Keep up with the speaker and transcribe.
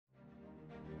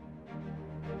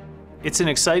It's an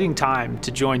exciting time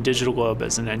to join DigitalGlobe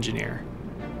as an engineer.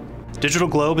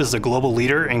 DigitalGlobe is the global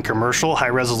leader in commercial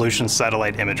high-resolution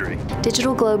satellite imagery.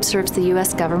 DigitalGlobe serves the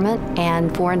U.S. government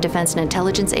and foreign defense and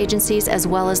intelligence agencies, as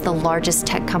well as the largest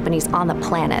tech companies on the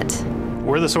planet.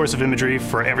 We're the source of imagery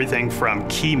for everything from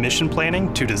key mission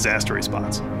planning to disaster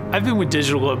response. I've been with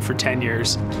DigitalGlobe for 10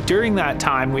 years. During that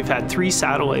time, we've had 3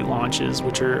 satellite launches,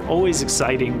 which are always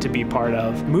exciting to be part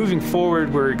of. Moving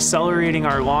forward, we're accelerating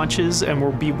our launches, and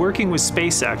we'll be working with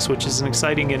SpaceX, which is an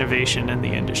exciting innovation in the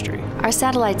industry. Our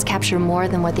satellites capture more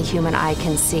than what the human eye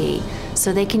can see,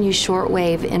 so they can use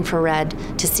shortwave infrared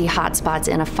to see hot spots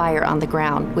in a fire on the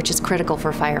ground, which is critical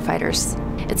for firefighters.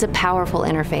 It's a powerful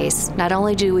interface. Not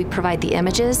only do we provide the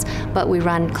images, but we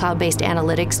run cloud-based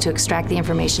analytics to extract the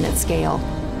information at scale.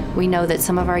 We know that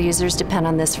some of our users depend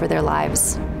on this for their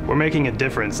lives. We're making a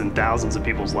difference in thousands of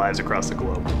people's lives across the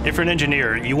globe. If you're an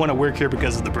engineer, you want to work here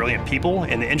because of the brilliant people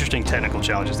and the interesting technical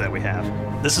challenges that we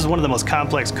have. This is one of the most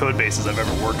complex code bases I've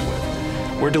ever worked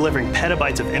with. We're delivering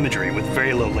petabytes of imagery with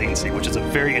very low latency, which is a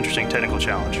very interesting technical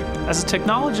challenge. As a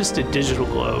technologist at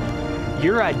DigitalGlobe,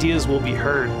 your ideas will be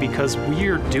heard because we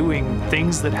are doing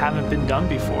things that haven't been done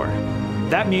before.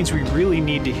 That means we really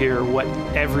need to hear what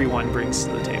everyone brings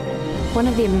to the table. One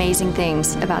of the amazing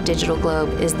things about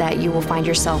DigitalGlobe is that you will find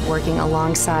yourself working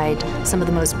alongside some of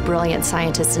the most brilliant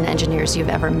scientists and engineers you've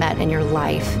ever met in your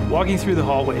life. Walking through the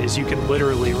hallways, you can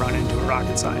literally run into a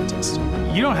rocket scientist.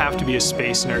 You don't have to be a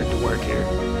space nerd to work here,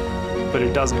 but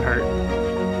it doesn't hurt.